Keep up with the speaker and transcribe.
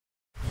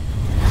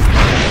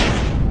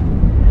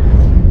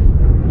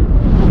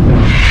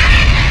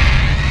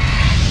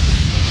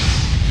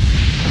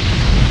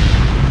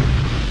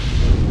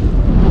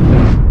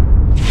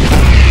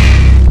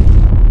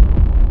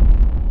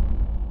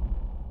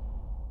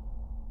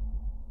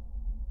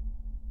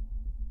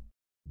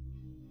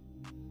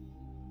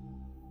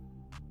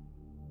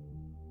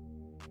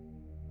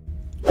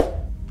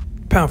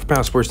Pound for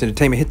Pound Sports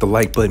Entertainment. Hit the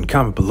like button,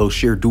 comment below,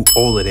 share, do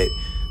all of that.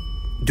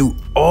 Do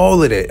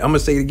all of that. I'm going to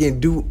say it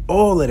again. Do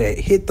all of that.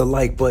 Hit the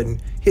like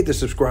button. Hit the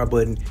subscribe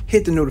button.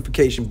 Hit the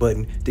notification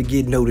button to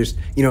get noticed.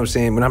 You know what I'm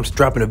saying? When I'm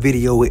dropping a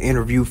video, an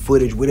interview,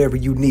 footage, whatever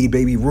you need,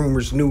 baby,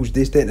 rumors, news,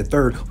 this, that, and the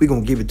third, we're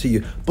going to give it to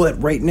you. But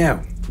right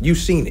now, you've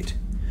seen it.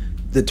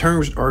 The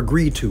terms are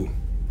agreed to.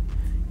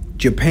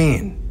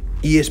 Japan,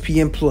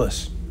 ESPN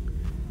Plus,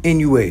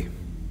 Inoue,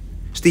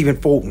 Stephen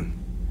Fulton.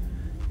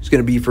 It's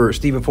going to be for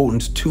Stephen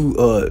Fulton's two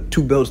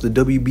belts, the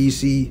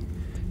WBC.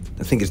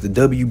 I think it's the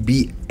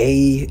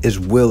WBA as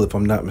well, if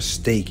I'm not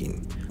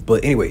mistaken.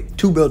 But anyway,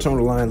 2 belts on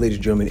the line, ladies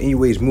and gentlemen.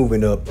 Inoue is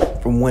moving up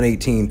from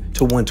 118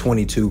 to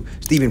 122.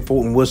 Stephen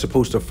Fulton was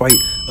supposed to fight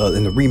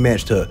in the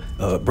rematch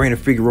to Brandon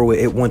Figueroa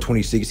at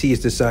 126. He has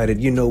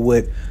decided, you know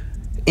what?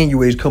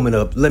 Inoue is coming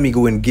up. Let me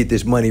go and get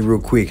this money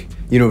real quick.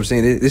 You know what I'm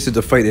saying? This is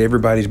the fight that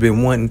everybody's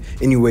been wanting.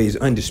 Inoue is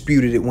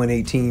undisputed at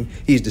 118.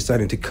 He's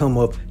deciding to come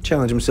up,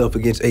 challenge himself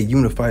against a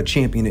unified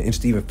champion in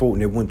Stephen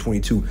Fulton at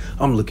 122.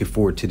 I'm looking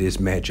forward to this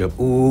matchup.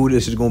 Ooh,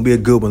 this is going to be a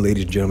good one,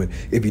 ladies and gentlemen.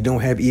 If you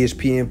don't have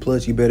ESPN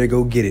Plus, you better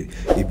go get it.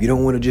 If you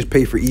don't want to just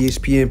pay for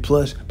ESPN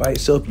Plus by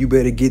itself, you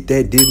better get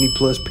that Disney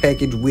Plus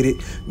package with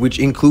it, which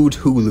includes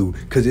Hulu,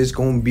 because it's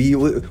going to be,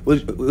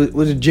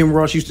 what did Jim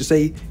Ross used to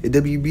say at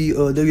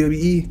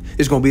WWE?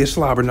 It's going to be a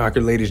slobber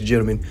knocker, ladies and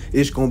gentlemen.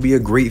 It's going to be a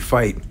great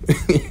fight.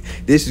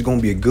 This is going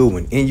to be a good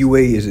one.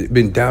 Inoue has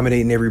been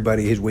dominating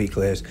everybody in his weight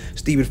class.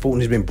 Stephen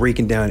Fulton has been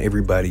breaking down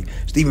everybody.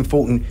 Stephen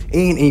Fulton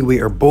and Inoue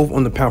are both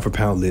on the pound for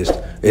pound list,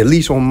 at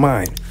least on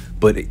mine.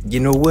 But you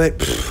know what?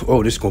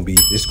 Oh, this is gonna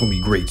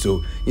be great.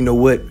 So you know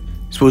what?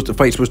 The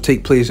fight's supposed to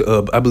take place,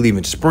 I believe,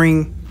 in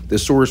spring. The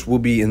source will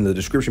be in the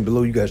description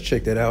below. You guys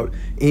check that out.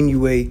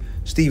 Inoue,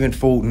 Stephen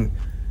Fulton.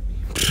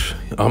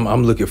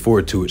 I'm looking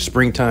forward to it.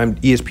 Springtime,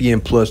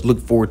 ESPN Plus. Look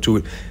forward to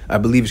it. I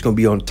believe it's going to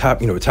be on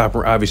top. You know,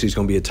 obviously it's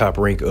going to be a top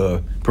rank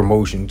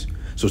promotions.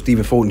 So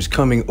Stephen Fulton's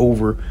coming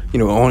over. You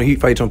know, he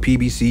fights on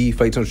PBC,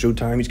 fights on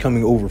Showtime. He's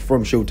coming over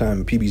from Showtime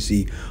and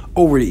PBC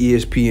over to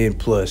ESPN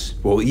Plus.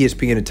 Well,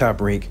 ESPN and Top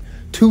Rank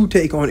to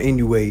take on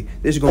Inoue.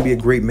 This is going to be a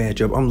great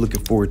matchup. I'm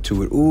looking forward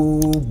to it.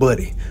 Ooh,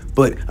 buddy.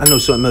 But I know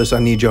something else I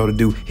need y'all to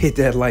do. Hit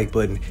that like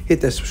button,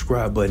 hit that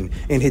subscribe button,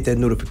 and hit that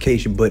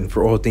notification button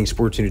for all things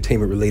sports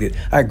entertainment related.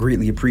 I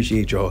greatly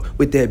appreciate y'all.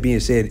 With that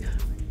being said,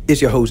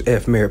 it's your host,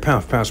 F. Merritt,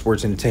 Pound for Pound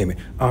Sports Entertainment.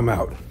 I'm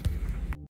out.